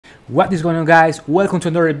What is going on, guys? Welcome to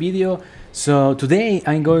another video. So today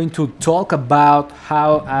I'm going to talk about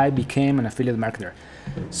how I became an affiliate marketer.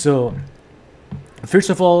 So first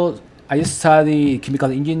of all, I studied chemical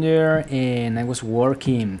engineer and I was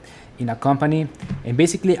working in a company, and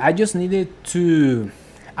basically I just needed to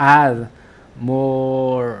add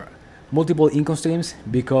more multiple income streams,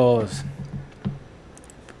 because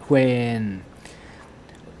when,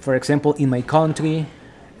 for example, in my country,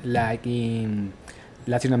 like in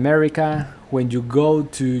Latin America, when you go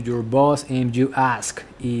to your boss and you ask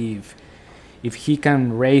if he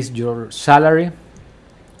can raise your salary,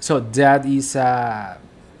 so that is a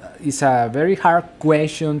very hard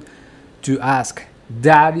question to ask.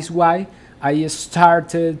 That is why I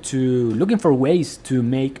started to looking for ways to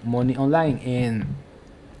make money online, and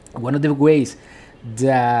one of the ways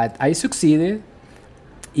that I succeeded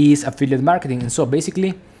is affiliate marketing. And so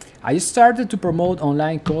basically I started to promote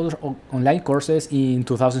online courses in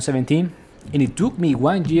 2017, and it took me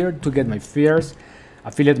 1 year to get my first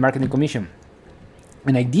affiliate marketing commission.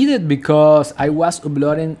 And I did it because I was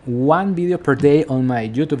uploading 1 video per day on my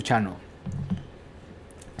YouTube channel.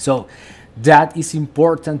 So that is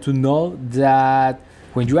important to know, that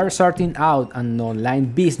when you are starting out an online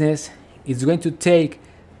business, it's going to take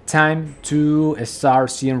time to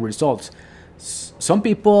start seeing results. Some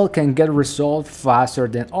people can get results faster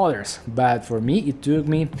than others, but for me it took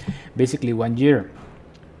me basically 1 year.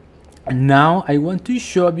 And now I want to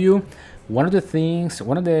show you one of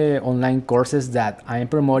the online courses that I'm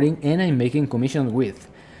promoting and I'm making commission with.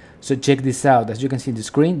 So check this out. As you can see on the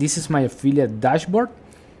screen, this is my affiliate dashboard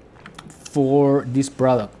for this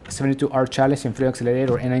product, 72-hour challenge and Freedom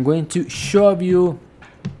Accelerator, and I'm going to show you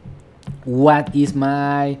what is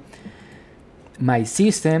my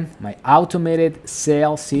system, my automated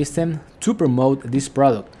sales system to promote this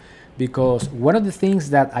product. Because one of the things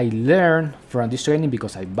that I learned from this training,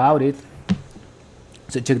 because I bought it,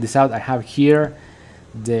 so check this out. I have here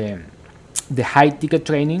the high ticket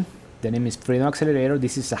training. The name is Freedom Accelerator.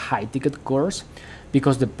 This is a high ticket course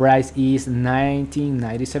because the price is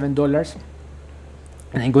 $1997,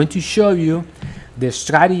 and I'm going to show you the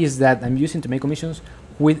strategies that I'm using to make commissions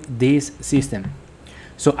with this system.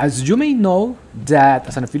 So as you may know, that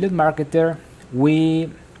as an affiliate marketer, we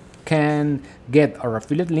can get our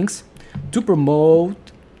affiliate links to promote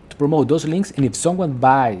those links, and if someone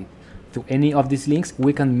buys through any of these links,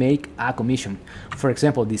 we can make a commission. For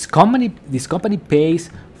example, this company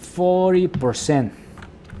pays 40%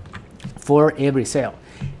 for every sale,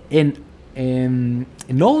 and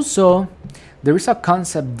also there is a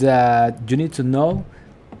concept that you need to know,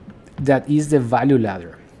 that is the value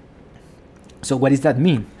ladder. So what does that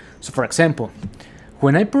mean? So for example,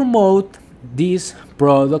 when I promote this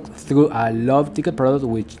product through a low ticket product,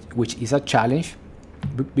 which is a challenge,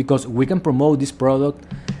 because we can promote this product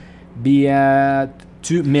via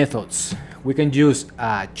 2 methods. We can use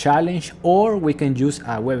a challenge or we can use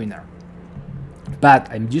a webinar.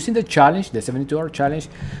 But I'm using the challenge, the 72-hour challenge,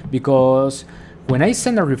 because when I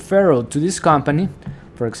send a referral to this company,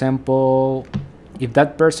 for example, if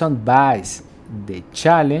that person buys the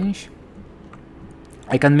challenge,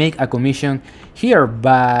 I can make a commission here.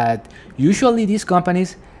 But usually these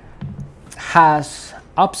companies has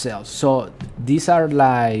upsells, so these are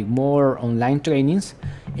like more online trainings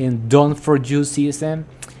and done for you system.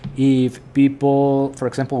 If people, for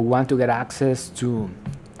example, want to get access to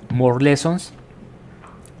more lessons,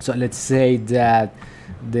 so let's say that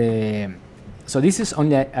so this is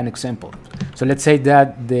only an example. So let's say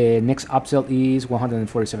that the next upsell is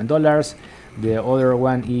 $147, the other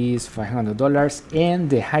one is $500, and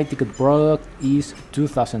the high ticket product is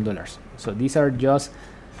 $2,000. So these are just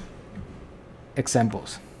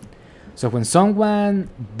examples. So when someone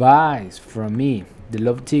buys from me the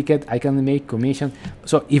low ticket, I can make commission.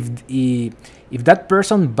 So if that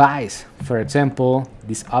person buys, for example,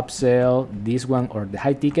 this upsell, this one, or the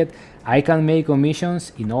high ticket, I can make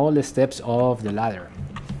commissions in all the steps of the ladder.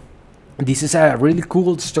 This is a really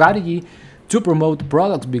cool strategy to promote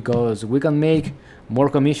products, because we can make more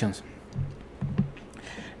commissions.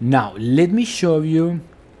 Now let me show you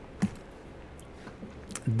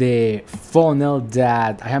the funnel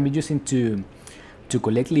that I have been using to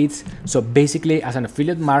collect leads. So basically, as an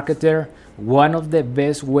affiliate marketer, one of the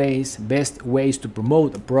best ways to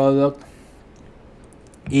promote a product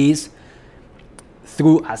is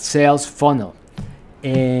through a sales funnel.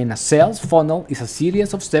 And a sales funnel is a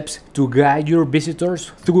series of steps to guide your visitors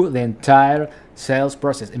through the entire sales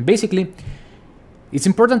process. And basically, it's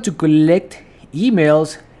important to collect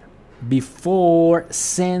emails before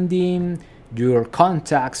sending your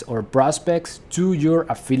contacts or prospects to your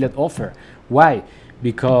affiliate offer. Why?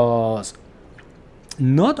 Because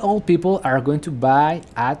not all people are going to buy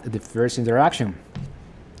at the first interaction.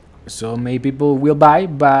 So many people will buy,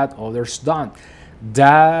 but others don't.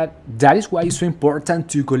 That is why it's so important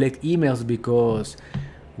to collect emails, because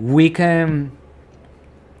we can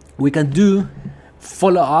do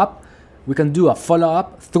follow-up. We can do a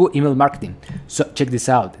follow-up through email marketing. So check this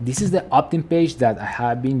out. This is the opt-in page that I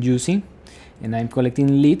have been using, and I'm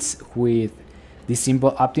collecting leads with this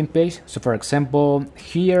simple opt-in page. So for example,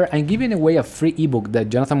 here I'm giving away a free ebook that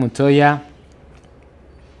Jonathan Montoya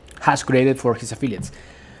has created for his affiliates.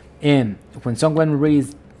 And when someone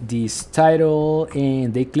reads this title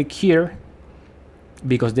and they click here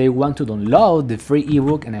because they want to download the free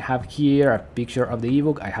ebook, and I have here a picture of the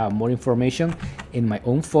ebook, I have more information in my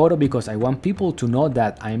own photo because I want people to know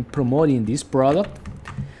that I'm promoting this product.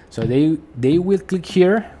 So they will click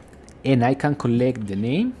here, and I can collect the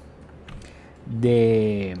name,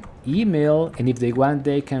 the email, and if they want,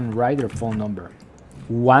 they can write their phone number.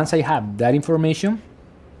 Once I have that information,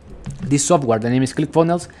 this software, the name is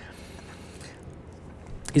ClickFunnels,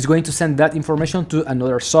 is going to send that information to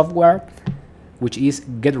another software, which is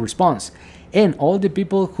GetResponse. And all the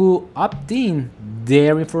people who opt in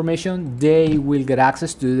their information, they will get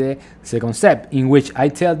access to the second step, in which I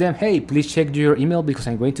tell them, hey, please check your email because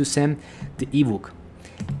I'm going to send the ebook.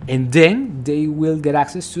 And then they will get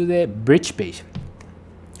access to the bridge page.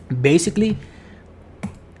 Basically,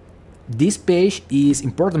 this page is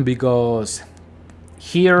important because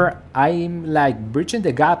here I'm like bridging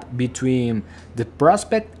the gap between the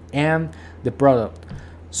prospect and the product.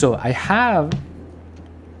 So I have,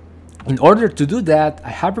 in order to do that, I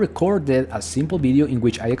have recorded a simple video in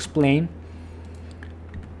which I explain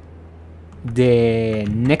the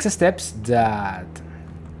next steps that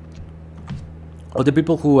other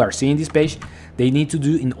people who are seeing this page, they need to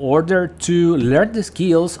do in order to learn the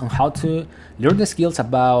skills on how to learn the skills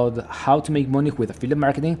about how to make money with affiliate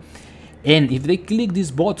marketing. And if they click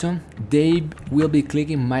this button, they will be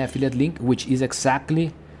clicking my affiliate link, which is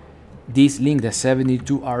exactly this link, the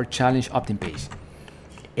 72-hour challenge opt-in page.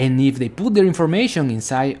 And if they put their information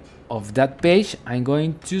inside of that page, I'm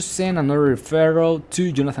going to send another referral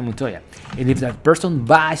to Jonathan Montoya. And if that person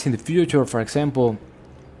buys in the future, for example,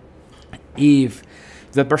 if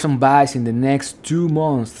that person buys in the next 2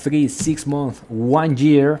 months, 3, 6 months, 1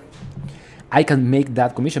 year, I can make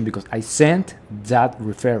that commission because I sent that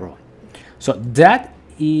referral. So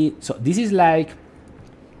this is like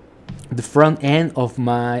the front end of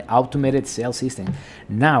my automated sales system.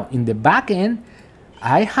 Now in the back end,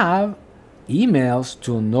 I have emails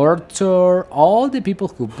to nurture all the people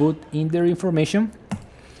who put in their information,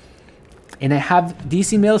 and I have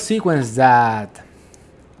this email sequence that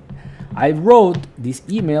I wrote these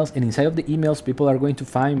emails, and inside of the emails people are going to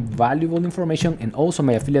find valuable information and also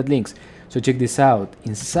my affiliate links. So check this out.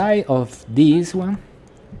 Inside of this one,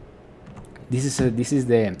 this is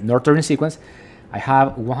the nurturing sequence. I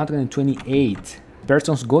have 128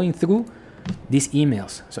 persons going through these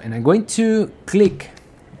emails. So, and I'm going to click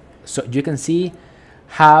so you can see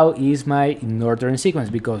how is my nurturing sequence,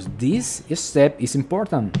 because this step is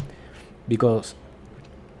important because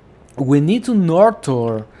we need to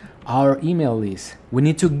nurture our email list. We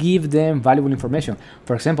need to give them valuable information.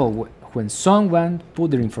 For example, when someone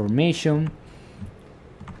put their information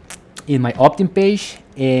in my opt-in page,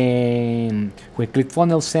 and when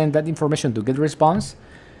ClickFunnels send that information to GetResponse,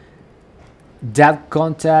 that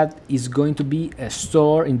contact is going to be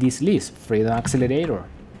stored in this list, Freedom Accelerator,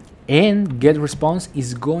 and GetResponse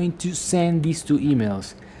is going to send these 2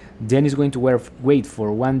 emails. Then it's going to wait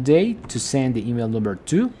for 1 day to send the email number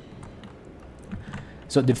 2.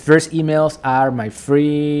 So the first emails are my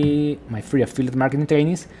free affiliate marketing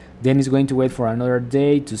trainings. Then it's going to wait for another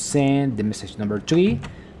day to send the message number 3.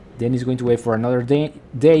 Then it's going to wait for another day,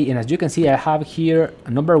 and as you can see, I have here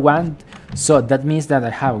number 1. So that means that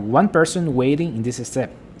I have 1 person waiting in this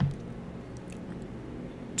step.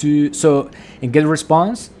 And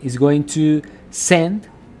GetResponse is going to send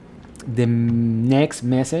the next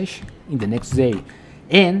message in the next day.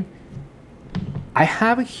 And I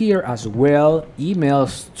have here as well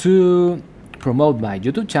emails to promote my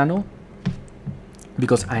YouTube channel,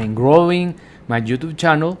 because I'm growing my YouTube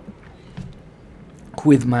channel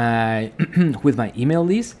with my with my email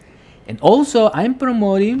list. And also I'm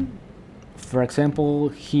promoting, for example,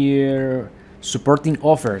 here, supporting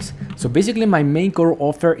offers. So basically my main core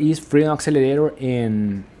offer is Freedom Accelerator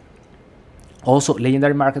and also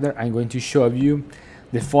Legendary Marketer. I'm going to show you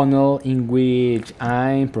the funnel in which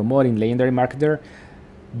I'm promoting Legendary Marketer.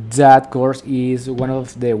 That course is one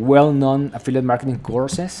of the well-known affiliate marketing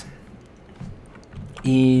courses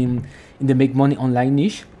in the Make Money Online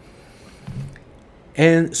niche.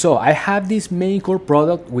 And so I have this main core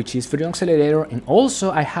product, which is Freedom Accelerator, and also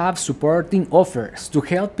I have supporting offers to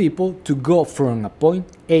help people to go from a point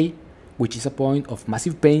A, which is a point of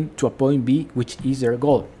massive pain, to a point B, which is their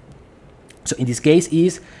goal. So in this case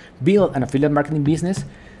is build an affiliate marketing business,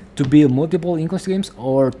 to build multiple income streams,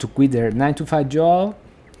 or to quit their 9-to-5 job,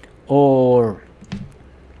 or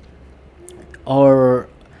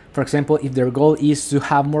for example, if their goal is to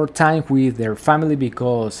have more time with their family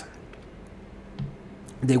because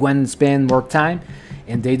they want to spend more time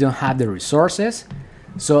and they don't have the resources.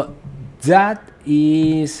 So that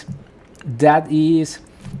is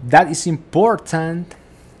important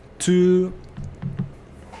to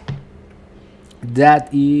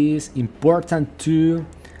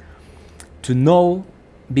know,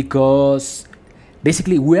 because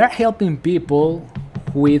basically we are helping people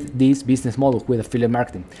with this business model with affiliate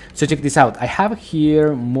marketing. So check this out. I have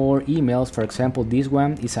here more emails. For example, this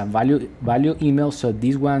one is a value email, so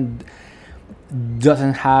this one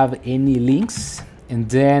doesn't have any links. And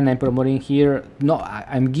then I'm promoting here, no,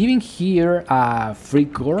 I'm giving here a free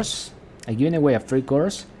course. I'm giving away a free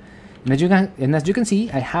course, and as you can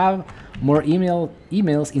see, I have more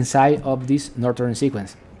emails inside of this Northern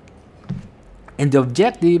sequence. And the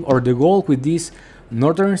objective or the goal with this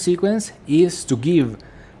Northern sequence is to give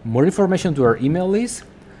more information to our email list,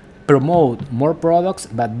 promote more products,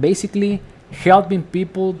 but basically helping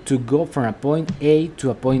people to go from a point A to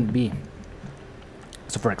a point B.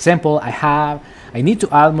 So for example, I need to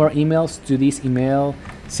add more emails to this email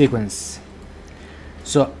sequence.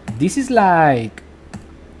 So this is like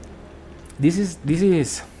this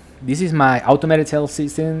is my automated sales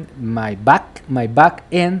system, my back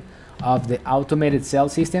end of the automated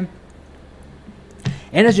sales system.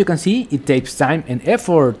 And as you can see, it takes time and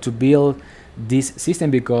effort to build this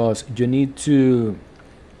system, because you need to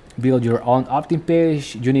build your own opt-in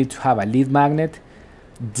page, you need to have a lead magnet.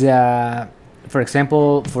 For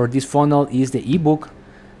example, for this funnel is the ebook,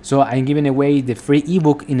 so I'm giving away the free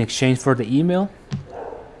ebook in exchange for the email.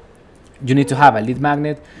 You need to have a lead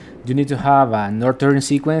magnet, you need to have a Northern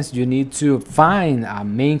sequence, you need to find a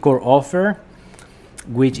main core offer,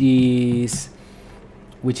 which is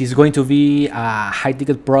going to be a high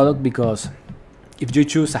ticket product, because if you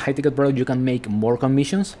choose a high ticket product, you can make more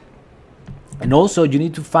commissions. And also you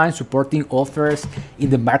need to find supporting offers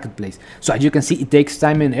in the marketplace. So as you can see, it takes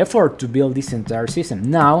time and effort to build this entire system.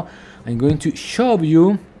 Now I'm going to show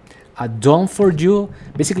you a done for you.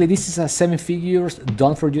 Basically, this is a 7 figures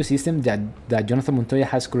done for you system that Jonathan Montoya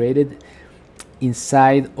has created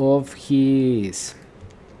inside of his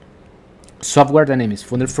software. The name is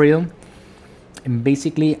Funnel Freedom. And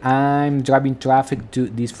basically I'm driving traffic to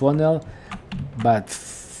this funnel, but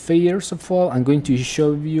first of all I'm going to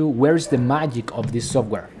show you where is the magic of this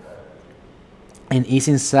software, and it's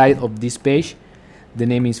inside of this page. The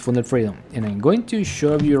name is Funnel Freedom, and I'm going to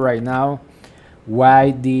show you right now why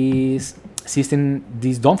this system,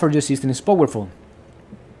 this done for you system, is powerful.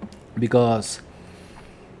 Because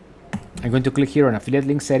I'm going to click here on affiliate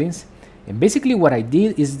link settings. And basically what I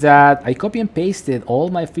did is that I copy and pasted all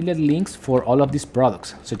my affiliate links for all of these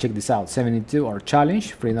products. So check this out: 72 Hour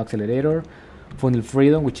Challenge, Freedom Accelerator, Funnel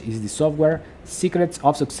Freedom, which is the software, Secrets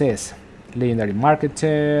of Success, Legendary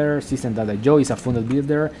Marketer, System Data Joe is a funnel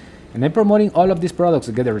builder. And I'm promoting all of these products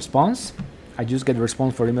to get a response. I just get a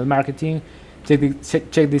response for email marketing. Check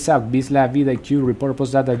this out: Bizla, VidIQ,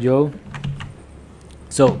 Repurpose Data Joe.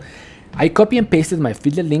 So I copy and pasted my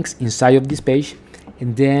affiliate links inside of this page.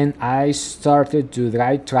 And then I started to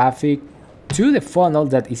drive traffic to the funnel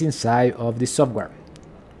that is inside of the software.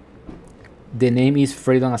 The name is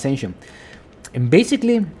Freedom Ascension. And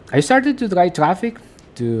basically, I started to drive traffic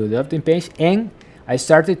to the opt-in page, and I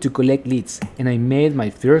started to collect leads. And I made my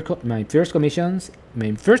first commission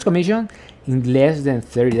in less than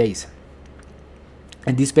 30 days.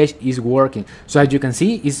 And this page is working. So as you can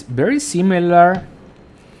see, it's very similar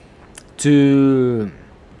to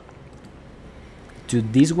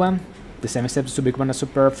this one, the 7 steps to become a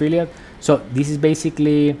super affiliate. So this is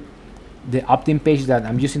basically the opt-in page that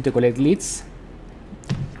I'm using to collect leads.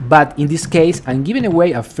 But in this case, I'm giving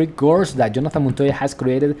away a free course that Jonathan Montoya has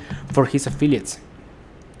created for his affiliates.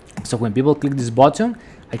 So when people click this button,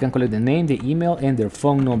 I can collect the name, the email, and their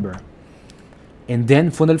phone number. And then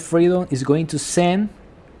Funnel Freedom is going to send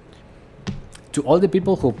to all the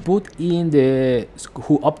people who opting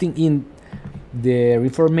in their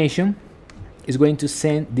information, is going to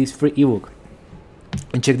send this free ebook.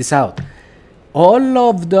 And check this out: all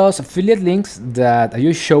of those affiliate links that I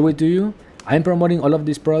just showed to you, I'm promoting all of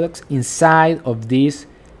these products inside of this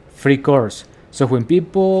free course. So when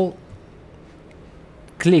people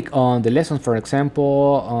click on the lesson, for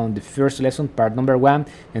example, on the first lesson, part number 1,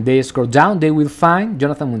 and they scroll down, they will find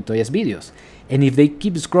Jonathan Montoya's videos. And if they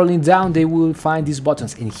keep scrolling down, they will find these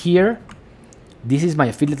buttons. And here, this is my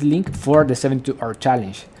affiliate link for the 72-hour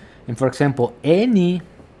challenge. And for example, any,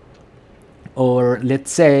 or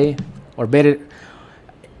let's say, or better,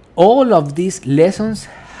 all of these lessons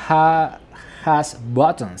has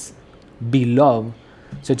buttons below.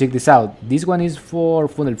 So check this out. This one is for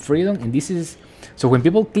Funnel Freedom, and this is, so when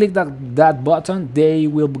people click that button, they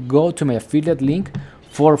will go to my affiliate link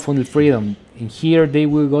for Funnel Freedom. And here they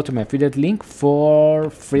will go to my affiliate link for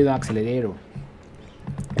Freedom Accelerator.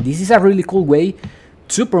 And this is a really cool way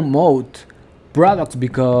to promote products,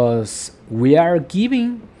 because we are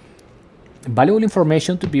giving valuable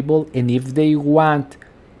information to people, and if they want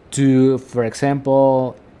to, for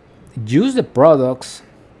example, use the products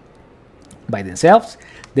by themselves,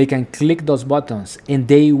 they can click those buttons and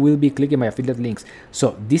they will be clicking my affiliate links.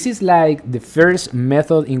 So this is like the first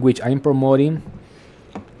method in which I'm promoting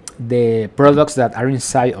the products that are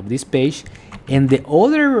inside of this page, and the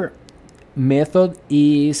other method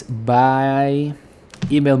is by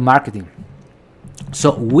email marketing.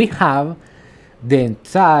 So we have the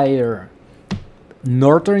entire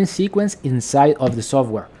nurturing sequence inside of the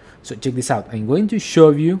software. So check this out. I'm going to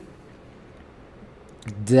show you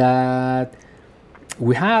that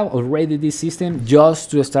we have already this system just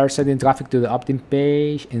to start sending traffic to the opt-in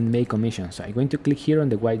page and make commissions. So I'm going to click here on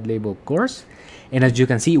the white label course, and as you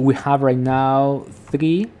can see, we have right now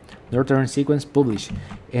 3 nurturing sequence published,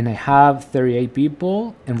 and I have 38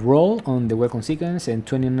 people enrolled on the welcome sequence and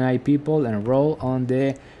 29 people enrolled on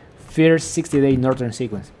the first 60-day nurturing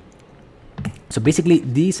sequence. So basically,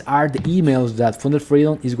 these are the emails that Funnel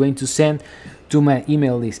Freedom is going to send to my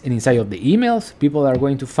email list, and inside of the emails, people are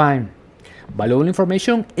going to find valuable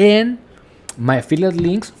information and my affiliate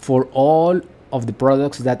links for all of the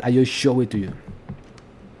products that I just showed it to you.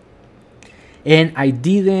 And I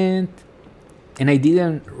didn't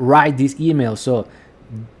write this email, so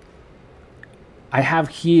I have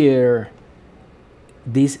here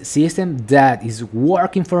this system that is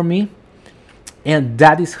working for me, and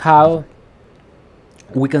that is how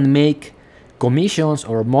we can make commissions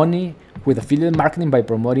or money with affiliate marketing by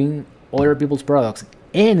promoting other people's products.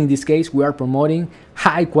 And in this case, we are promoting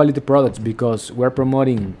high quality products because we're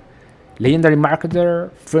promoting Legendary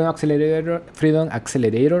Marketer, Freedom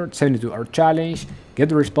Accelerator, 72-hour challenge, Get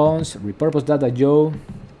the Response, Repurpose Data.io,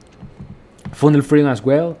 Funnel Freedom as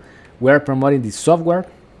well. We're promoting this software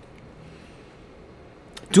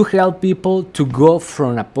to help people to go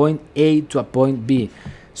from a point A to a point B.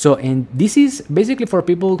 So, and this is basically for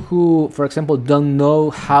people who, for example, don't know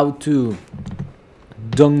how to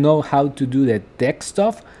do the tech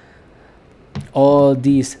stuff, all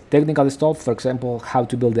these technical stuff, for example, how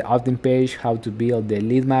to build the opt-in page, how to build the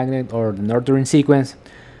lead magnet or the nurturing sequence.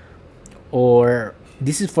 Or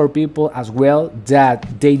this is for people as well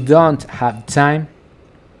that they don't have time,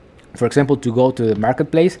 for example, to go to the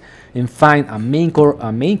marketplace and find a main core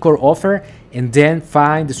offer and then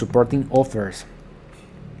find the supporting offers.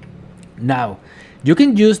 Now, you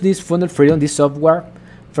can use this Funnel Freedom, this software.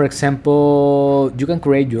 For example, you can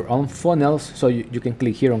create your own funnels. So you can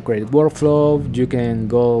click here on create workflow. You can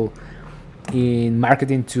go in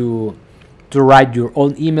marketing to write your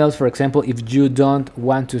own emails. For example, if you don't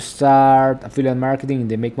want to start affiliate marketing in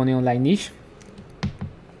the make money online niche,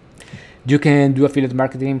 you can do affiliate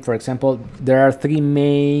marketing. For example, there are 3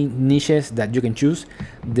 main niches that you can choose.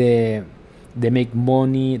 They make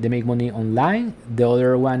money online. The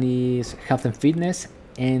other one is health and fitness,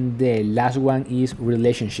 and the last one is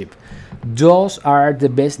relationship. Those are the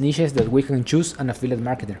best niches that we can choose an affiliate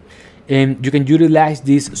marketer. And you can utilize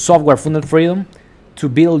this software Funnel Freedom to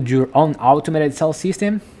build your own automated sales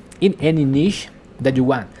system in any niche that you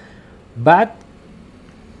want. But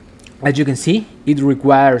as you can see, it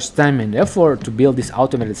requires time and effort to build this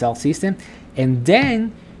automated sales system, and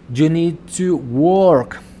then you need to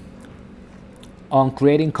work on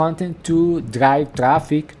creating content to drive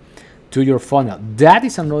traffic to your funnel. That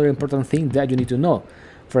is another important thing that you need to know.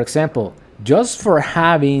 For example, just for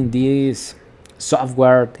having this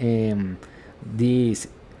software and this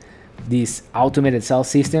automated sales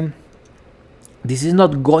system, this is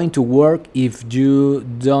not going to work if you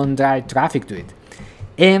don't drive traffic to it.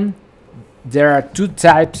 And there are 2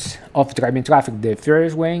 types of driving traffic. The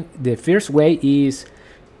first way is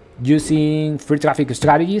using free traffic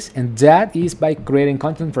strategies, and that is by creating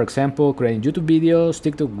content. For example, creating YouTube videos,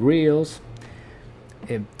 TikTok Reels,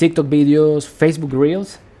 TikTok videos, Facebook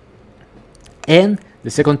Reels. And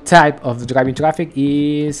the second type of driving traffic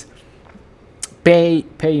is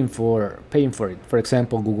paying for it. For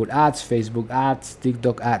example, Google ads, Facebook ads,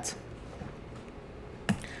 TikTok ads.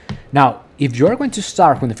 Now, if you're going to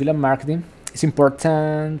start with affiliate marketing, it's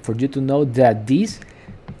important for you to know that this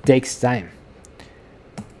takes time.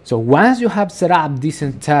 So once you have set up this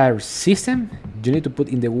entire system, you need to put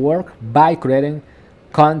in the work by creating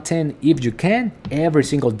content, if you can, every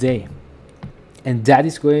single day. And that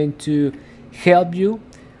is going to help you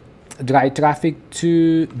drive traffic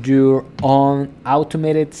to your own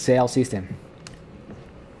automated sales system.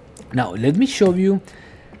 Now, let me show you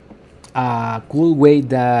a cool way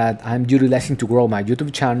that I'm utilizing to grow my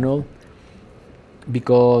YouTube channel,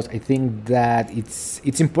 because I think that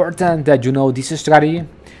it's important that you know this strategy,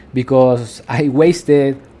 because I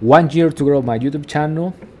wasted 1 year to grow my YouTube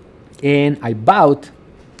channel, and I bought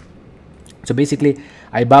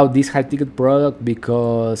this high ticket product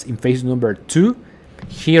because in phase number 2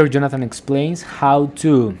 here Jonathan explains how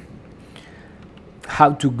to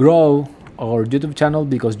grow our YouTube channel,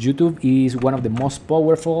 because YouTube is one of the most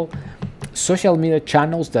powerful social media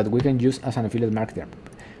channels that we can use as an affiliate marketer.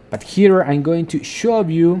 But here I'm going to show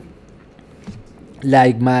you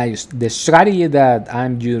like the strategy that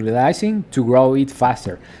I'm utilizing to grow it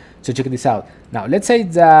faster. So check this out. Now let's say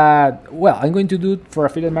that, well, I'm going to do it for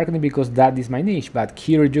affiliate marketing because that is my niche, but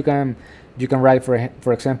here you can write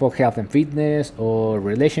for example health and fitness or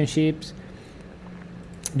relationships.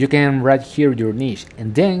 You can write here your niche,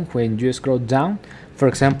 and then when you scroll down, for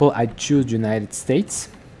example, I choose United States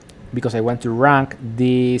because I want to rank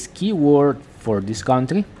this keyword for this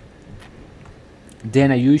country.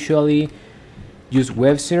 Then I usually use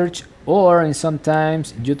web search, or and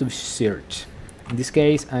sometimes YouTube search. In this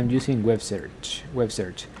case, I'm using web search.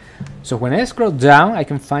 So when I scroll down, I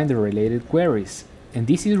can find the related queries, and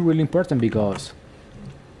this is really important because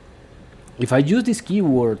if I use these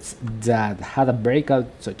keywords that had a breakout,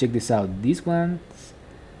 so check this out, these ones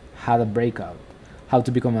had a breakout: how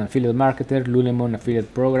to become an affiliate marketer, Lulemon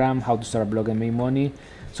affiliate program, how to start a blog and make money.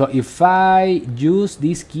 So if I use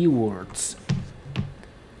these keywords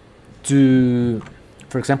to,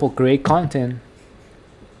 for example, create content,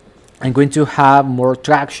 I'm going to have more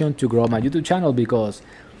traction to grow my YouTube channel because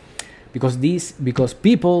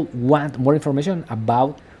people want more information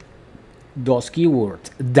about those keywords.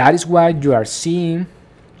 That is why you are seeing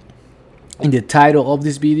in the title of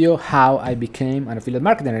this video how I became an affiliate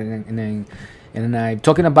marketer, and I'm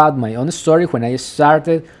talking about my own story when I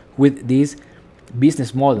started with this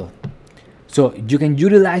business model. So you can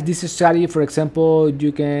utilize this strategy. For example,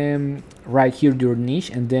 you can write here your niche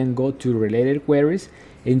and then go to related queries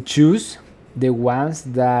and choose the ones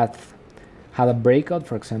that had a breakout.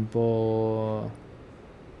 For example,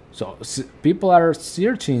 so people are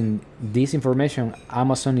searching this information: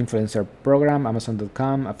 Amazon influencer program,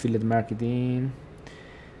 Amazon.com, affiliate marketing,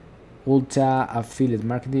 Ulta affiliate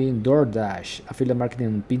marketing, DoorDash affiliate marketing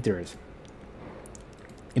on Pinterest.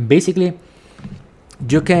 And basically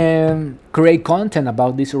you can create content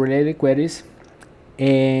about these related queries,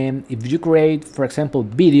 and if you create, for example,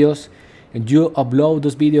 videos, and you upload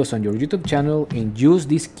those videos on your YouTube channel and use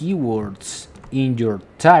these keywords in your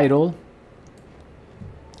title,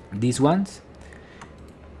 these ones,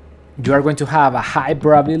 you are going to have a high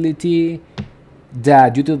probability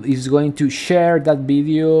that YouTube is going to share that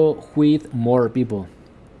video with more people.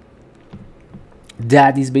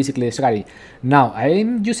 That is basically the strategy. Now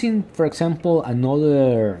I'm using, for example, I'm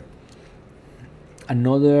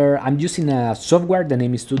using a software. The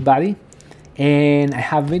name is TubeBuddy, and I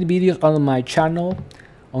have many videos on my channel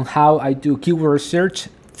on how I do keyword search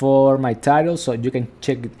for my title, so you can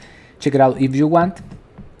check it out if you want.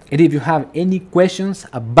 And if you have any questions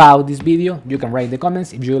about this video, you can write in the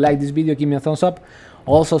comments. If you like this video, give me a thumbs up.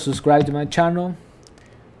 Also subscribe to my channel.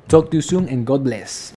 Talk to you soon, and God bless.